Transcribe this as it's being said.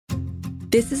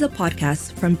This is a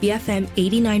podcast from BFM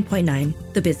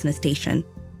 89.9, the business station.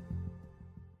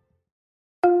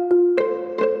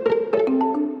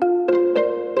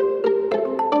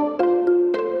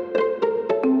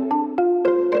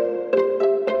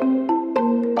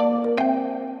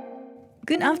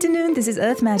 Good afternoon, this is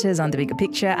Earth Matters on The Bigger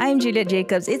Picture. I'm Juliet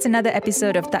Jacobs. It's another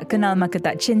episode of Tak Kenal, Maka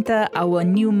Cinta, our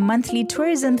new monthly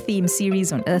tourism-themed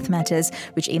series on Earth Matters,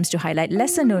 which aims to highlight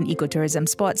lesser-known ecotourism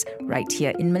spots right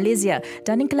here in Malaysia.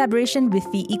 Done in collaboration with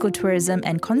the Ecotourism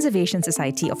and Conservation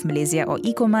Society of Malaysia, or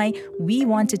ECOMAI, we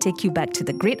want to take you back to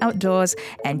the great outdoors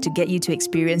and to get you to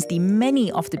experience the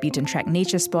many off-the-beaten-track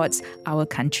nature spots our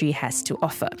country has to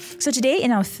offer. So today,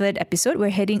 in our third episode, we're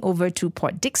heading over to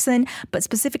Port Dickson, but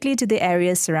specifically to the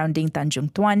areas surrounding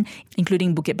Tanjung Tuan,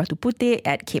 including Bukit Batu Putih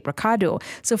at Cape Ricardo.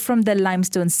 So from the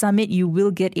limestone summit, you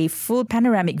will get a full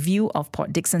panoramic view of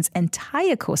Port Dickson's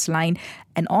entire coastline,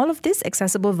 and all of this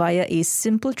accessible via a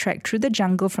simple trek through the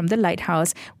jungle from the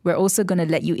lighthouse. We're also going to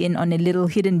let you in on a little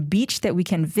hidden beach that we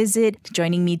can visit.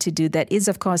 Joining me to do that is,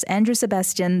 of course, Andrew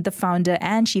Sebastian, the founder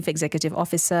and Chief Executive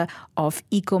Officer of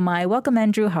ECOMAI. Welcome,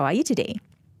 Andrew. How are you today?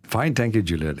 Fine, thank you,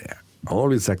 Juliet.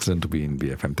 Always excellent to be in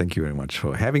BFM. Thank you very much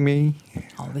for having me.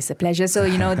 Always a pleasure. So,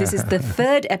 this is the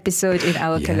third episode in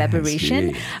our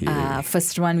collaboration.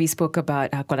 First one, we spoke about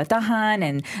Kuala Tahan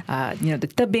and, the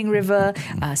Tebing River.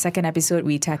 Second episode,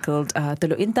 we tackled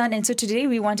Teluk Intan. And so today,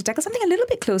 we want to tackle something a little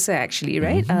bit closer, actually,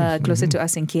 right? Closer to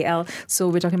us in KL. So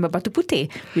we're talking about Batu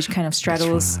Putih, which kind of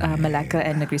straddles Malacca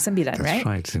and Negeri Sembilan, right?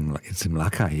 That's right. It's in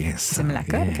Malacca, yes. It's in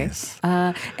Malacca, yes.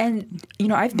 Okay. And,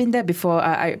 I've been there before,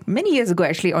 many years ago,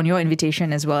 actually, on your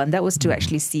invitation as well, and that was to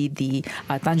actually see the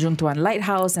Tanjung Tuan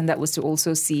Lighthouse, and that was to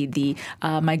also see the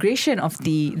migration of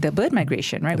the bird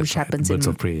migration, right? Which happens Birds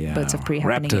in of prey, Birds of Prey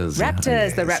happening Raptors,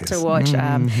 in the Raptor Watch,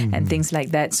 and things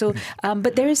like that. So,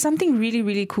 but there is something really,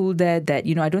 really cool there that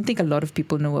I don't think a lot of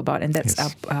people know about, and that's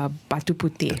Batu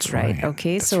Putih, that's right?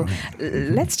 Okay, that's so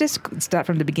let's just start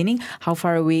from the beginning. How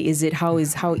far away is it? How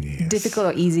difficult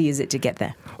or easy is it to get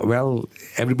there? Well,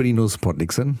 everybody knows Port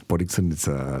Dickson. Port Dickson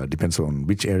depends on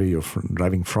which area you're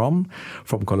driving from.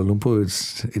 From Kuala Lumpur,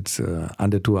 it's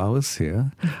under 2 hours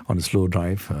here on a slow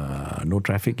drive. No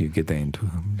traffic, you get there into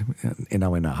an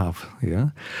hour and a half. Yeah.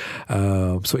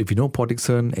 So if you know Port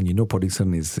Dickson, and Port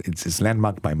Dickson it's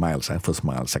landmarked by miles. First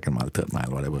mile, second mile, third mile,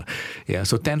 whatever. Yeah.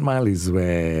 So 10 mile is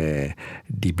where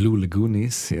the Blue Lagoon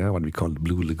is. Yeah, what we call the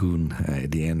Blue Lagoon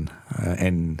at the end,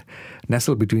 and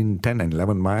nestled between 10 and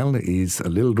 11 mile is a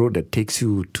little road that takes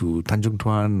you to Tanjung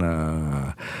Tuan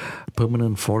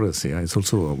permanent forest. Yeah, it's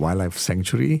also a wildlife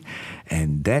sanctuary,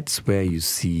 and that's where you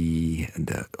see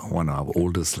one of our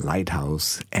oldest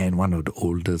lighthouse and one of the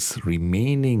oldest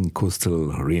remaining coastal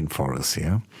rainforests.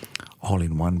 Yeah, all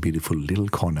in one beautiful little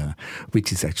corner,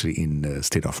 which is actually in the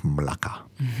state of Malacca.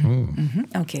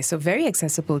 Okay, so very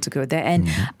accessible to go there. And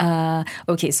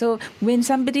so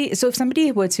if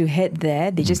somebody were to head there,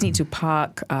 they just need to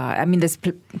park. There's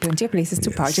plenty of places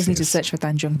to park. Just need to search for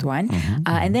Tanjung Tuan,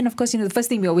 and then of course the first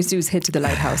thing we always do is head to the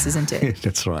lighthouse, isn't it?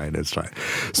 That's right.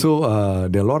 So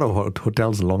there are a lot of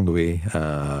hotels along the way.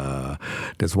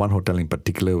 There's one hotel in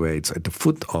particular where it's at the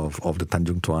foot of the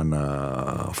Tanjung Tuan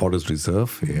Forest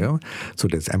Reserve. Yeah. So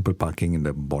there's ample parking in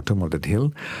the bottom of that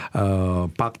hill.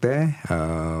 Park there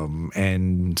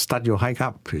and start your hike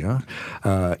up. Yeah.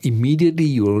 Immediately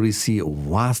you already see a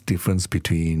vast difference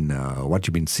between what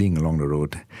you've been seeing along the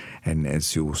road, and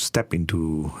as you step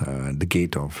into the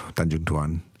gate of Tanjung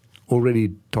Tuan,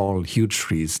 already tall, huge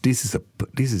trees. This is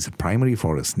a primary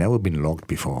forest, never been logged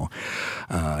before.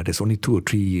 There's only 2 or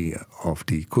 3 of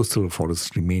the coastal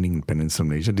forests remaining in Peninsular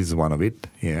Malaysia. This is one of it.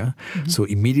 Yeah. So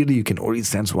immediately you can already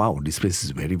sense, wow, this place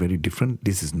is very, very different.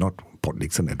 This is not Port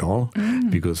Dickson at all,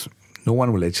 because no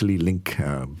one will actually link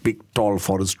big, tall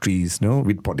forest trees,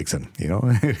 with Port Dickson.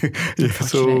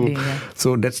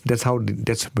 So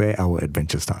that's where our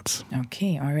adventure starts.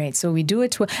 Okay, all right. So we do a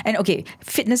tour, and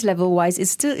fitness level wise,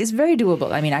 it's very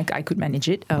doable. I mean, I could manage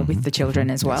it with the children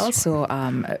as well. Right. So,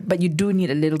 but you do need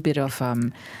a little bit of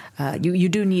you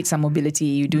do need some mobility.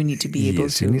 You do need to be able to.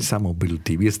 Yes, you need some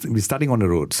mobility. We're starting on the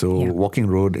road, so walking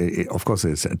road. Of course,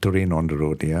 there's terrain on the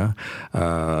road. Yeah,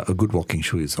 a good walking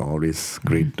shoe is always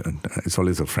great. It's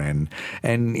always a friend.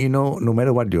 And no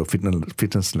matter what your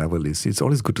fitness level is, it's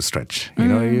always good to stretch.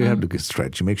 You have to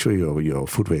stretch. Make sure your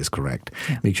footwear is correct.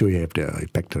 Yeah. Make sure you have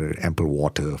ample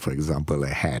water, for example, a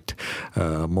hat,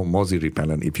 mosquito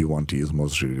repellent if you want to use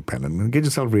mosquito repellent. Get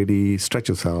yourself ready. Stretch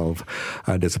yourself.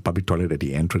 There's a public toilet at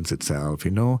the entrance itself.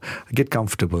 Get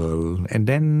comfortable, and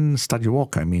then start your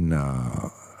walk.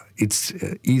 it's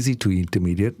easy to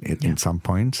intermediate in some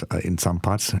points. In some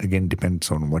parts, again,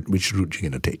 depends on which route you're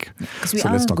going to take. Because we so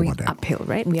are let's talk going about that. uphill,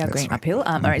 right? We are That's going right. uphill.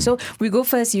 All right, so we go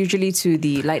first usually to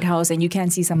the lighthouse, and you can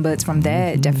see some birds from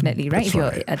there, definitely, right? That's if you're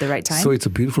right. at the right time. So it's a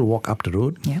beautiful walk up the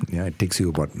road. Yeah. It takes you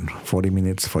about 40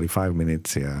 minutes, 45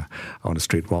 minutes on a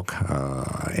straight walk.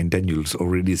 And then you'll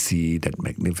already see that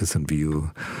magnificent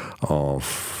view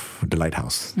of the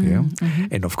lighthouse.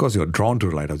 And of course, you're drawn to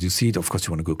the lighthouse. You see it, of course,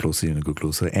 you want to go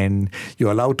closer. And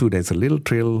you're allowed to, there's a little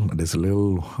trail, there's a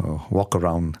little walk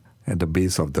around at the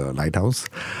base of the lighthouse.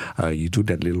 You do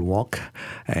that little walk,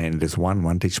 and there's one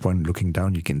vantage point looking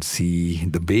down. You can see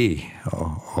the bay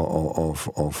of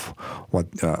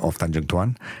Tanjung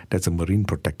Tuan. That's a marine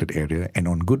protected area. And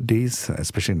on good days,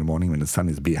 especially in the morning when the sun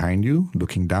is behind you,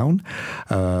 looking down,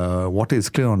 water is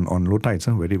clear on low tides,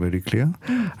 very, very clear.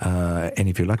 And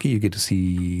if you're lucky, you get to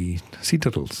see sea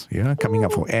turtles, coming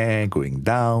up for air, going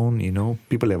down.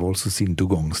 People have also seen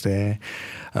dugongs there.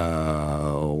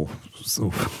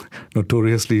 So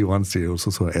notoriously, once they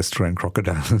also saw Ep3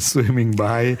 crocodiles swimming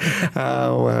by.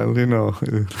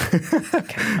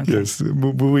 Yes,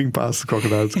 moving past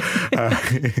crocodiles.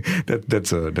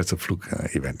 That's a fluke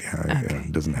event.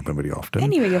 It doesn't happen very often.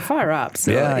 Anyway, you're far up,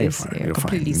 so you're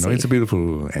completely fine. safe. It's a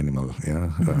beautiful animal.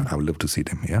 I would love to see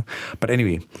them. But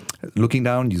anyway, looking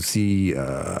down, you see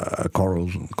coral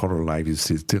life. You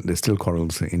see there's still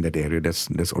corals in that area.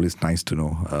 That's always nice to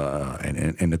know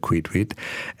and equate with.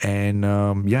 And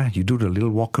you do the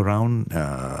little walk around,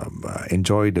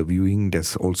 enjoy the viewing.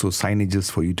 There's also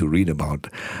signages for you to read about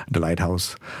the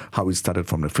lighthouse, how it started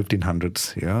from the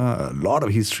 1500s. A lot of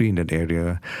history in that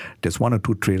area. There's one or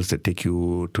two trails that take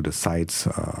you to the sites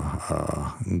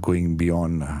going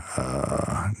beyond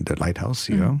the lighthouse.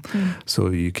 So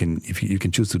you can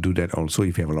choose to do that also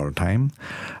if you have a lot of time.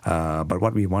 But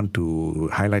what we want to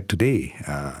highlight today,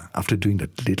 after doing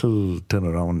that little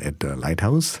turnaround at the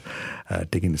lighthouse,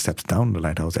 taking the steps down the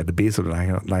lighthouse, at the base of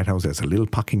the lighthouse there's a little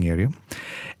parking area,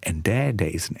 and there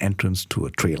is an entrance to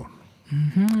a trail.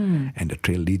 And the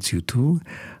trail leads you to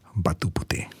Batu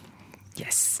Putih.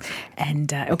 Yes.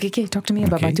 And okay, talk to me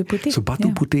about Batu Putih. So Batu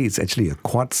Putih is actually a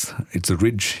quartz. It's a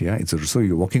ridge. So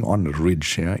you're walking on a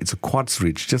ridge. It's a quartz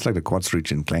ridge, just like the quartz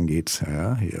ridge in Klang Gates,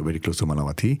 very close to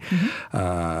Malawati.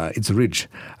 It's a ridge,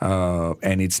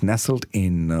 and it's nestled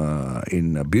in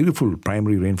a beautiful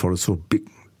primary rainforest. So big,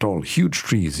 tall, huge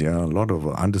trees. A lot of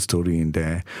understory in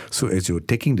there. So as you're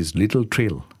taking this little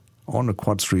trail on a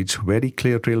quartz ridge, very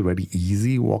clear trail, very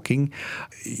easy walking.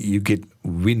 You get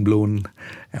wind blown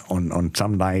on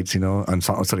some nights, on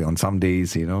some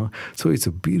days, So it's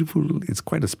it's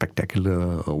quite a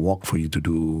spectacular walk for you to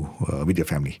do with your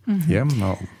family.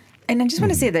 And I just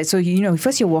want to say that, so,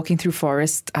 first you're walking through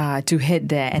forest to head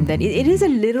there, and then it is a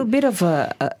little bit of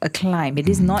a climb. It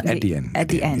is not at the end. At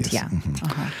the end, yes.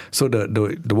 So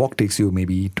the walk takes you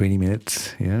maybe 20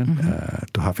 minutes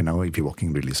to half an hour if you're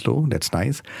walking really slow. That's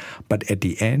nice. But at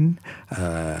the end,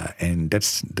 and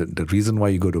that's the reason why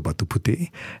you go to Batu Putih,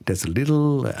 there's a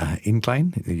little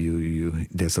incline.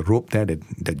 There's a rope there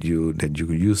that you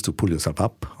use to pull yourself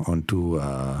up onto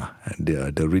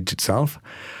the ridge itself.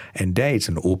 And there it's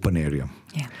an open area.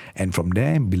 And from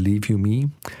there, believe you me,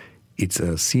 it's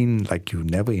a scene like you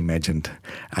never imagined.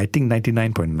 I think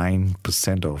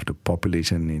 99.9% of the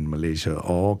population in Malaysia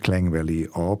or Klang Valley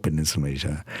or Peninsular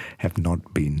Malaysia have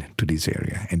not been to this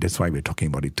area. And that's why we're talking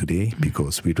about it today,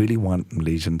 because we really want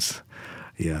Malaysians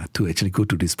to actually go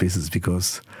to these places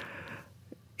because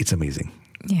it's amazing.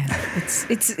 Yeah,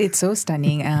 it's so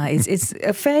stunning. It's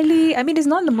a fairly, it's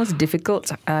not the most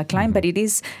difficult climb, but it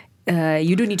is.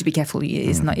 You do need to be careful.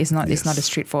 It's not a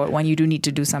straightforward one. You do need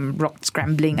to do some rock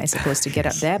scrambling, I suppose, to get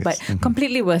up there. But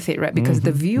completely worth it, right? Because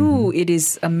the view, it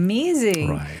is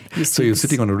amazing. Right. You're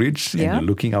sitting on a ridge and you're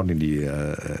looking out in the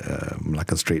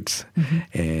Malacca Straits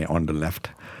on the left.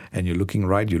 And you're looking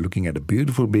right, you're looking at a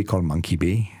beautiful bay called Monkey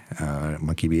Bay.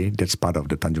 That's part of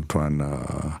the Tanjung Tuan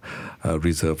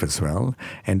reserve as well.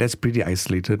 And that's pretty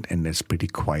isolated and that's pretty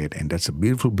quiet. And that's a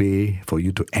beautiful bay for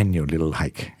you to end your little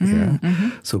hike.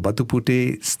 So Batu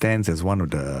Putih stands as one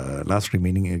of the last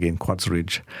remaining, again, quartz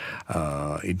ridge.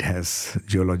 It has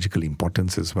geological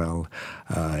importance as well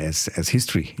as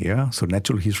history. So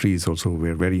natural history is also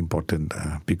very, very important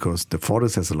because the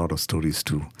forest has a lot of stories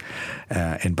too.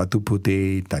 And Batu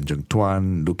Putih, Tanjung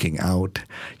Tuan, looking out,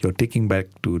 you're taking back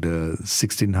to the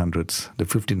 1600s, the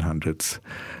 1500s,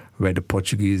 where the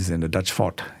Portuguese and the Dutch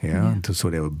fought. So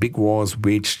there were big wars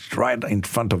waged right in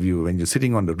front of you. When you're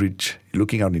sitting on the ridge,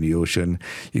 looking out in the ocean,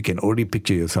 you can already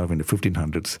picture yourself in the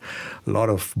 1500s. A lot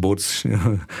of boats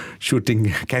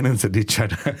shooting cannons at each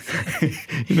other.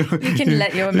 You can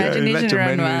let your imagination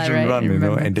run wild,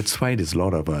 right? And that's why there's a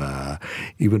lot of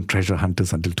even treasure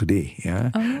hunters until today,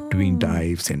 doing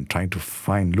dives and trying to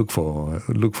look for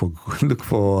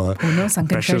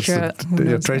precious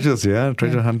treasures.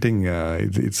 Treasure hunting.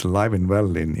 It's alive and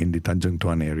well in the Tanjung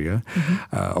Tuan area.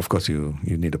 Of course, you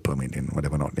need a permit and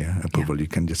whatever not. Approval. You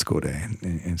can just go there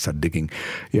and start digging.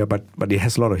 But it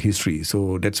has a lot of history.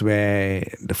 So that's where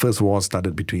the first war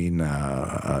started between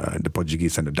the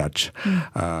Portuguese and the Dutch.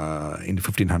 In the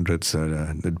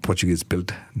 1500s, the Portuguese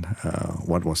built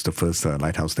what was the first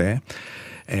lighthouse there.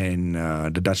 And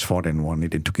the Dutch fought and won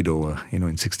it and took it over, in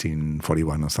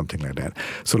 1641 or something like that.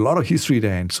 So a lot of history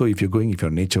there. And so if you're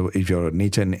a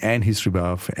nature and history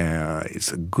buff,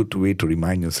 it's a good way to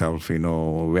remind yourself,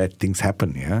 where things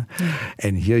happen.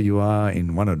 And here you are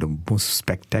in one of the most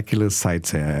spectacular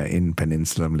sites in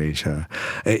Peninsular Malaysia.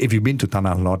 If you've been to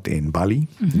Tanah Lot in Bali,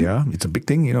 it's a big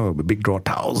thing. A big draw.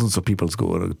 Thousands of people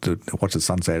go to watch the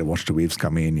sunset, watch the waves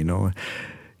come in.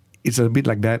 It's a bit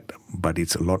like that, but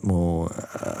it's a lot more.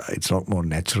 It's a lot more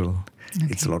natural. Okay.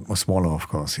 It's a lot more smaller, of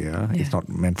course. It's not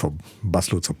meant for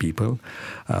busloads of people,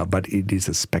 but it is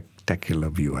a spectacular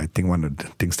view. I think one of the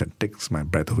things that takes my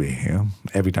breath away.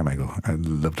 Every time I go, I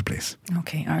love the place.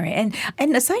 Okay, all right.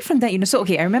 And aside from that,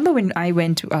 I remember when I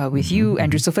went with you,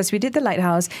 Andrew. So first we did the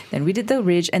lighthouse, then we did the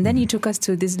ridge, and then you took us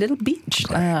to this little beach.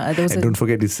 Don't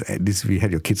forget this. We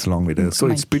had your kids along with us, so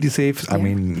it's pretty safe. I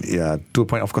mean, to a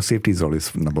point. Of course, safety is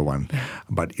always number one,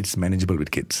 but it's manageable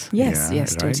with kids.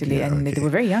 Yes, totally. And they were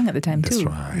very young at the time. That's too.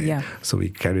 Right. Yeah. So we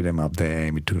carried them up there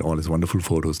and we took all these wonderful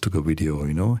photos, took a video,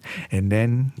 and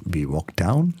then we walked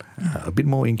down, a bit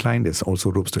more inclined. There's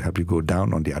also ropes to help you go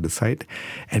down on the other side.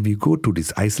 And we go to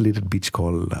this isolated beach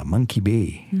called Monkey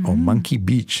Bay or Monkey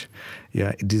Beach.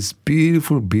 Yeah, it is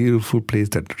beautiful, beautiful place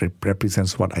that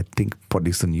represents what I think Port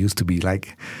Dickson used to be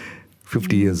like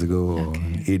 50 years ago or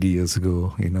 80 years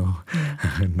ago,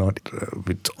 not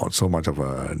with so much of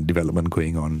a development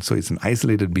going on. So it's an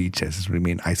isolated beach, has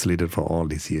remained isolated for all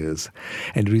these years.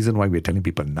 And the reason why we're telling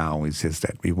people now is just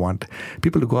that we want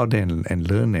people to go out there and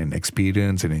learn and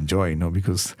experience and enjoy,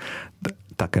 because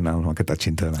tak kenal maka tak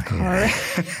cinta.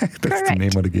 That's the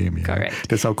name of the game. Correct.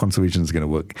 That's how conservation is going to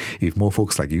work. If more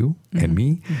folks like you and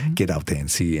me get out there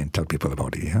and see and tell people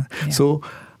about it. So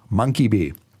Monkey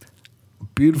Bay.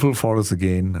 Beautiful forest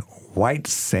again, white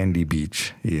sandy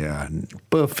beach.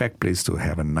 Perfect place to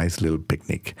have a nice little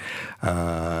picnic.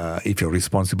 If you're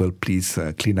responsible, please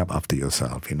clean up after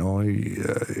yourself. Keep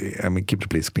the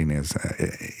place clean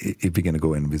if you're going to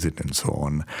go and visit and so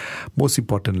on. Most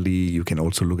importantly, you can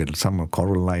also look at some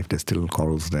coral life. There's still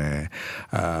corals there.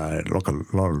 A lot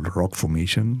of rock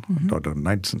formation. A lot of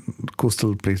nice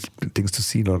coastal place things to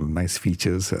see. A lot of nice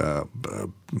features.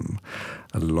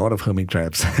 A lot of hermit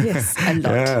crabs. Yes, a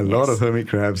lot. A lot of hermit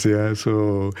crabs.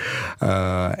 So,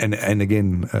 and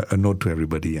again, a note to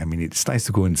everybody. I mean, it's nice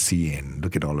to go and see and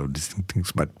look at all of these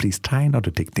things, but please try not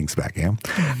to take things back.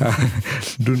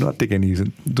 Do not take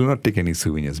any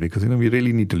souvenirs because we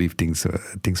really need to leave things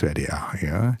where they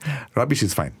are. Rubbish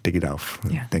is fine. Take it off.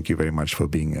 Thank you very much for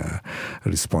being a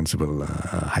responsible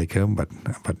hiker. But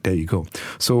there you go.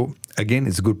 So again,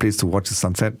 it's a good place to watch the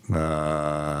sunset.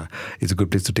 It's a good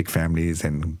place to take families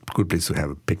and good place to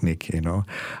have a picnic,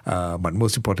 but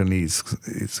most importantly,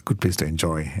 it's a good place to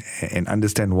enjoy and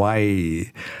understand why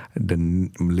the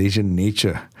Malaysian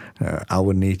nature,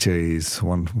 our nature is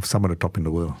some of the top in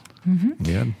the world.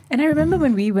 And I remember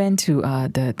when we went to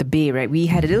the bay, right? We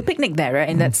had a little picnic there, right?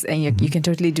 And you can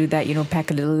totally do that.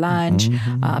 Pack a little lunch,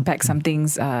 pack some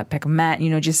things, pack a mat.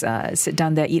 Just sit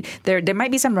down there, eat. There might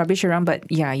be some rubbish around, but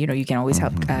you can always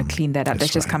help clean that up.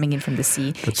 That's just coming in from the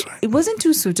sea. That's right. It wasn't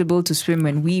too suitable to swim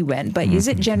when we went, but is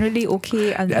it generally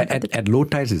okay? At low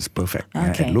tides, it's perfect.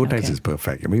 Okay, at low tides, it's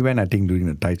perfect. We went, I think, during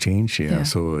the tide change.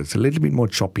 So it's a little bit more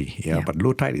choppy. But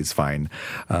low tide is fine.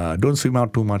 Don't swim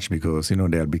out too much because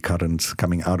there'll be currents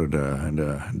coming out of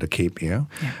the Cape.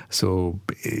 So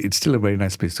it's still a very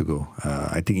nice place to go.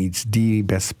 I think it's the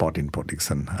best spot in Port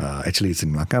Dickson. Actually, it's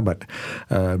in Maka, but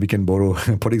we can borrow.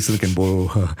 Port Dickson can borrow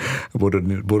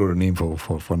the name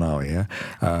for now.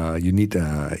 You need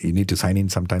to sign in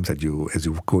sometimes as you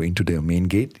go into the main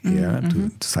gate.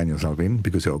 To sign yourself in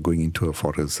because you're going into a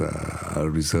forest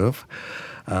reserve.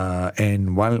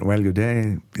 And while you're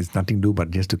there, it's nothing to do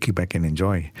but just to kick back and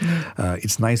enjoy.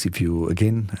 It's nice if you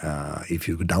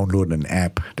download an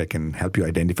app that can help you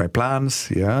identify plants.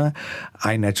 Yeah,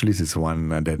 iNaturalist is one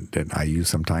that I use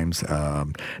sometimes.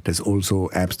 There's also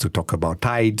apps to talk about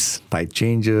tide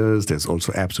changes. There's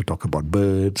also apps to talk about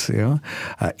birds,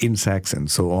 insects and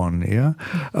so on. Yeah,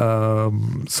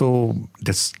 so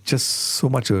there's just so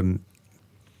much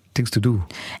things to do.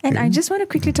 And I just want to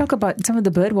quickly talk about some of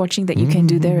the bird watching that you can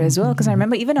do there as well, because I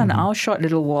remember even on our short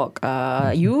little walk,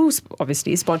 you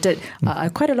obviously spotted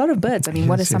quite a lot of birds. I mean,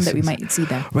 what are some that we might see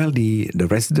there? Well, the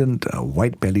resident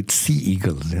white-bellied sea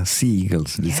eagles.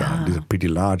 These are pretty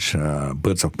large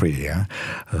birds of prey. Yeah,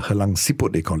 Helang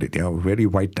siput they call it. Yeah, very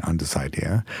white underside.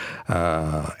 Yeah,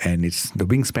 and the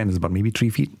wingspan is about maybe 3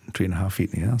 feet, 3.5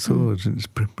 feet. Yeah, so it's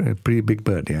a pretty big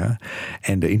bird. Yeah,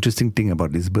 and the interesting thing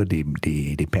about this bird,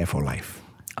 they pair for life.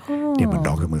 They're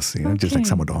monogamous, just like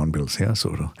some of the hornbills. Yeah,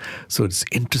 so it's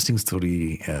interesting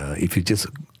story. If you just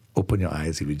open your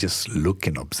eyes, if you just look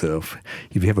and observe,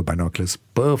 if you have a binoculars,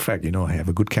 perfect. Have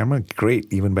a good camera, great,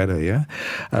 even better. Yeah.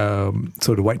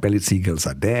 So the white-bellied seagulls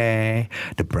are there.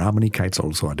 The Brahmani kites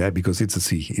also are there because it's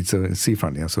a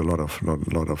seafront. Yeah, so a lot of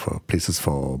places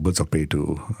for birds of prey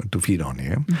to feed on.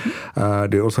 Yeah.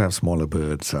 They also have smaller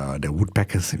birds. There are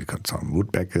woodpeckers. We've got some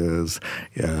woodpeckers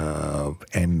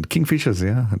and kingfishers.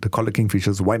 Yeah, the collared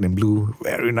kingfishers, white and blue,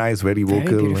 very nice, very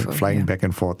vocal, flying back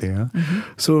and forth. Yeah.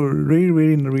 So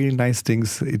really nice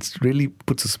things. It really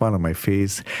puts a smile on my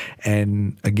face.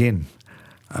 And again,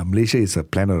 Malaysia is a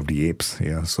planet of the apes.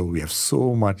 Yeah, so we have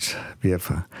so much. We have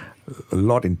a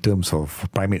lot in terms of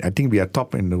primate. I think we are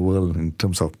top in the world in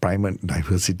terms of primate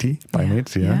diversity.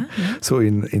 Primates. Yeah. So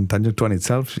in Tanjung Tuan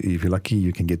itself, if you're lucky,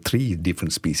 you can get 3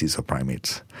 different species of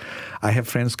primates. I have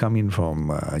friends coming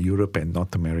from Europe and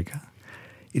North America.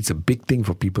 It's a big thing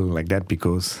for people like that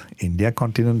because in their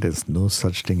continent, there's no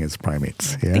such thing as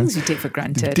primates. Yeah? Things you take for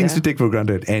granted. Things you take for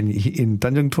granted. And in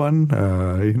Tanjung Tuan,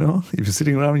 if you're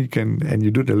sitting around, and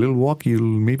you do the little walk, you'll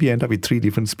maybe end up with 3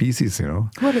 different species.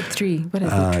 What are the 3? What are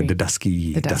the 3?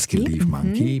 The dusky leaf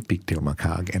monkey, pigtail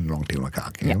macaque, and longtail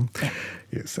macaque. Yeah.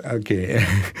 Yes. Okay.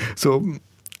 So,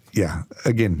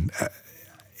 again.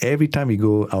 Every time we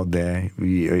go out there,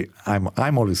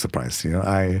 I'm always surprised.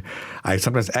 I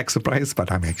sometimes act surprised,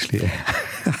 but I'm actually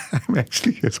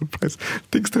surprised.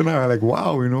 Things turn out, I'm like,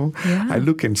 wow, I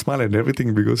look and smile at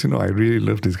everything because I really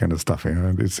love this kind of stuff.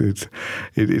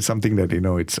 It's something that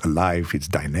it's alive, it's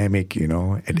dynamic.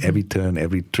 At every turn,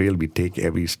 every trail we take,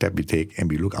 every step we take, and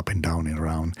we look up and down and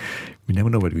around. We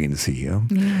never know what we're going to see. And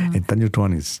Tanjung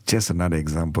Tuan is just another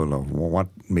example of what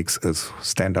makes us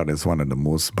stand out as one of the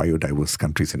most biodiverse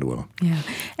countries in the world. Yeah.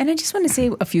 And I just want to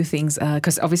say a few things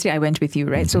because obviously I went with you,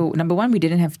 right? So number one,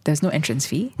 there's no entrance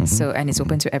fee. So, and it's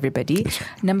open to everybody. Right.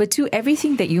 Number two,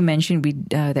 everything that you mentioned we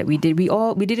did it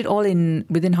all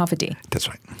within half a day. That's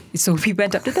right. So we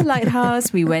went up to the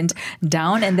lighthouse, we went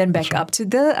down and then back up to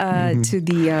the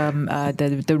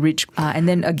ridge, and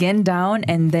then again down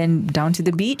and then down to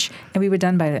the beach. And we were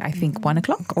done by, I think, 1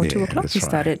 o'clock or 2 o'clock. We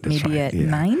started maybe at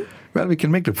 9. Well, we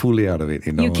can make the full day out of it.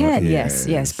 You can,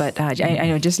 yes. But I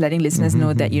know, just letting listeners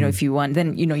know that, if you want,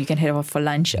 then, you can head off for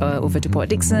lunch over to Port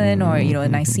Dickson or, a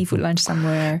nice seafood lunch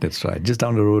somewhere. That's right. Just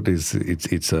down the road it's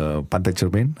Pantai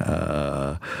Cermin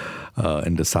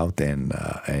in the south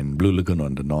and Blue Lagoon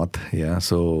on the north. Yeah,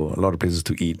 so a lot of places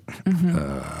to eat.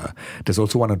 There's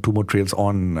also 1 or 2 more trails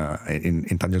on in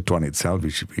Tanjung Tuan itself,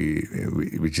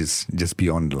 which is just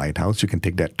beyond the lighthouse. You can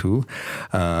take that too.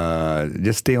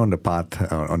 Just stay on the path,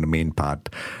 on the main path.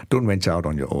 Don't venture out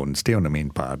on your own. Stay on the main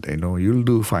path. You'll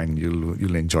do fine.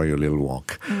 You'll enjoy your little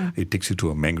walk. It takes you to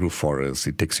a mangrove forest.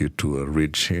 It takes you to a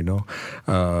ridge.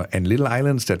 And little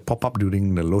islands that pop up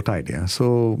during the low tide. Yeah,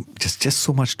 so just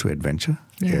so much to adventure.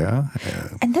 Yeah.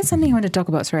 And that's something I want to talk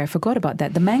about. Sorry, I forgot about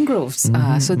that. The mangroves.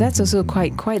 So that's also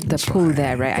quite the pull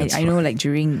there, right? I know, like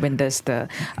during when there's the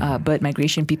bird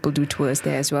migration, people do tours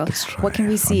there as well. What can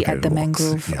we see at the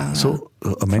mangrove? So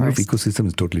a mangrove ecosystem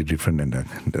is totally different than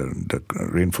the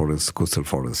rainforest, coastal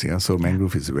forest. Yeah. So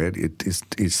mangrove is where it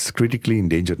is critically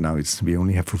endangered now. We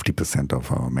only have 50%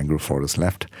 of our mangrove forest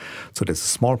left. So there's a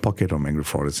small pocket of mangrove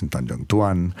forest in Tanjung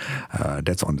Tuan.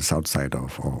 That's on the south side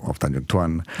of Tanjung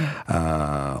Tuan.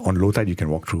 On low tide, you can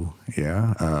walk through.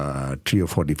 3 or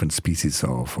 4 different species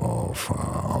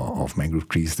of mangrove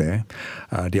trees there.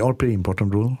 They all play an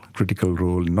important role, critical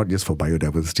role, not just for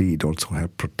biodiversity. It also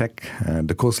helps protect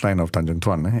the coastline of Tanjung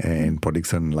Tuan and Port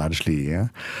Dickson largely.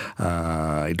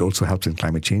 It also helps in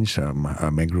climate change.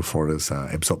 Mangrove forests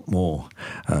absorb more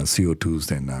CO2s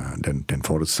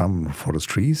than some forest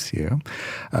trees.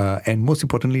 And most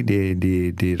importantly,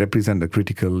 they represent a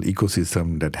critical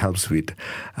ecosystem that helps with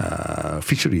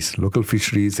fisheries, local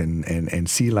fisheries and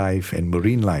sea life and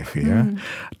marine life.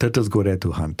 Turtles go there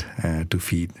to hunt, to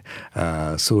feed.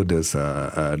 So does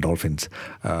dolphins.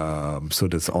 So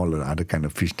does all the other kind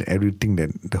of fish. Everything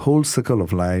that the whole circle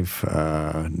of life,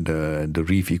 the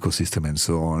reef ecosystem and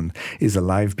so on is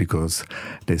alive because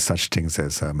there's such things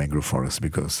as mangrove forests,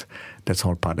 because that's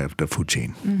all part of the food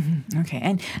chain. Okay,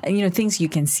 and things you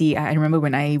can see. I remember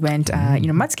when I went,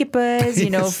 mud skippers.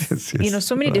 Yes.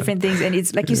 So many different things, and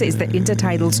it's like you say, it's the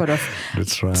intertidal sort of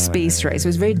space, right? So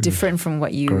it's very different from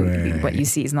what you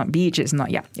see. It's not beach. It's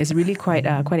not. It's really quite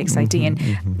exciting, and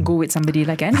go with somebody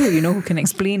like Andrew, who can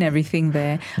explain everything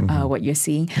there, what you're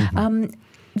seeing.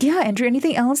 Andrew,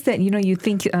 anything else that you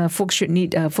think folks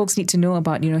need to know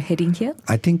about heading here?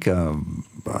 I think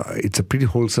it's a pretty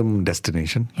wholesome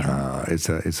destination.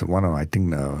 It's one of I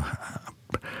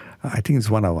think it's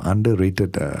one of our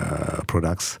underrated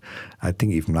products. I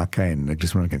think if Maka and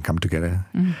Dickson can come together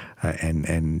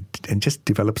and just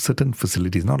develop certain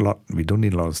facilities, not a lot, we don't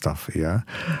need a lot of stuff,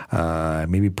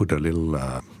 maybe put a little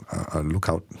a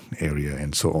lookout area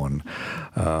and so on,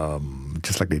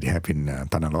 just like they have in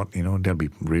Tanah Lot, that'll be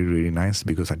really, really nice,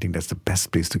 because I think that's the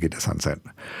best place to get the sunset,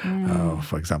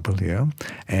 for example,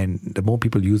 and the more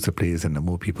people use the place and the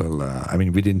more people,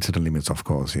 within certain limits, of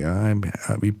course,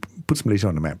 we put Malaysia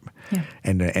on the map,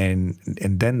 and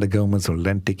then the governments will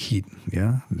then take heed,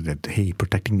 that hey,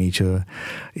 protecting nature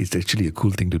is actually a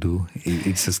cool thing to do.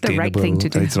 It's sustainable. The right thing to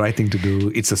do. It's the right thing to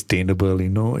do. It's sustainable.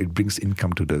 It brings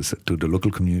income to the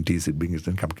local communities. It brings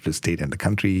income to the state and the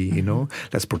country.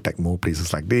 Let's protect more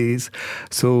places like this.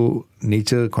 So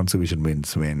nature conservation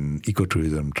wins when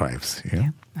ecotourism thrives.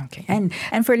 Okay. And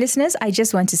for listeners, I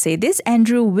just want to say this.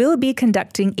 Andrew will be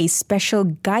conducting a special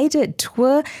guided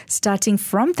tour starting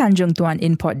from Tanjung Tuan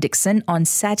in Port Dickson on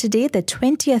Saturday, the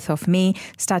 20th of May,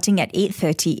 starting at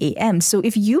 8:30 a.m. So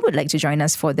if you would like to join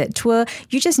us for that tour,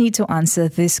 you just need to answer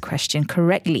this question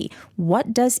correctly.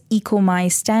 What does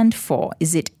ECOMI stand for?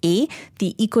 Is it A,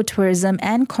 the Ecotourism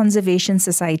and Conservation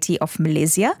Society of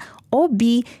Malaysia, or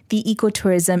B, the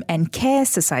Ecotourism and Care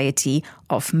Society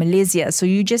of Malaysia? So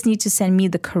you just need to send me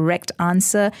the correct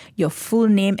answer, your full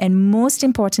name, and most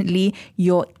importantly,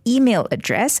 your email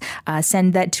address.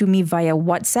 Send that to me via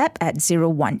WhatsApp at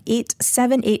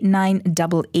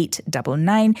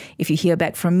 018-789-8899. If you hear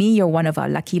back from me, you're one of our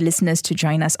lucky listeners to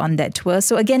join us on that tour.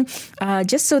 So again,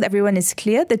 just so that everyone is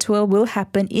clear, the tour will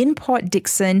happen in Port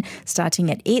Dickson starting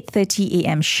at 8:30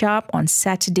 a.m. sharp on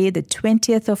Saturday, the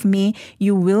 20th of May.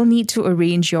 You will need to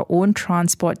arrange your own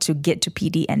transport to get to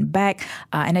PD and back.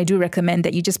 And I do recommend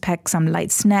that you just pack some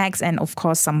light snacks and, of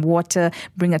course, some water,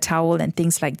 bring a towel and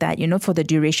things like that, for the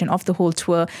duration of the whole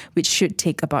tour, which should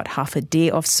take about half a day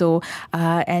or so.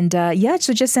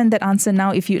 So just send that answer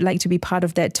now if you'd like to be part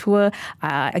of that tour.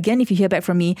 Again, if you hear back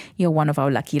from me, you're one of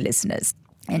our lucky listeners.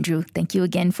 Andrew, thank you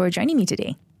again for joining me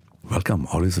today. Welcome.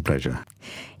 Always a pleasure.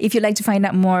 If you'd like to find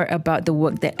out more about the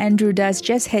work that Andrew does,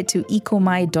 just head to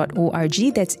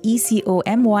ecomy.org. That's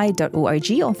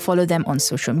ecomy.org, or follow them on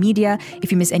social media.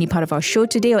 If you miss any part of our show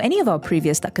today or any of our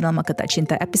previous Tak Kenal Maka Tak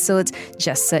Cinta episodes,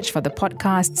 just search for the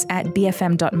podcasts at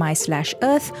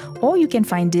bfm.my/earth, or you can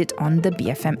find it on the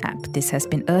BFM app. This has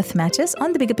been Earth Matters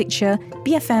on The Bigger Picture,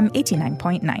 BFM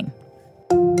 89.9.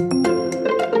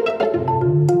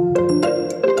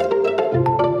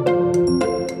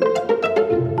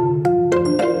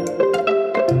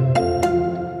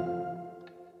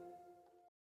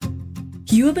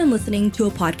 You have been listening to a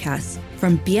podcast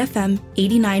from BFM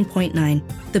 89.9,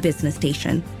 the business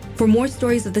station. For more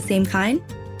stories of the same kind,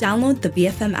 download the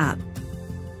BFM app.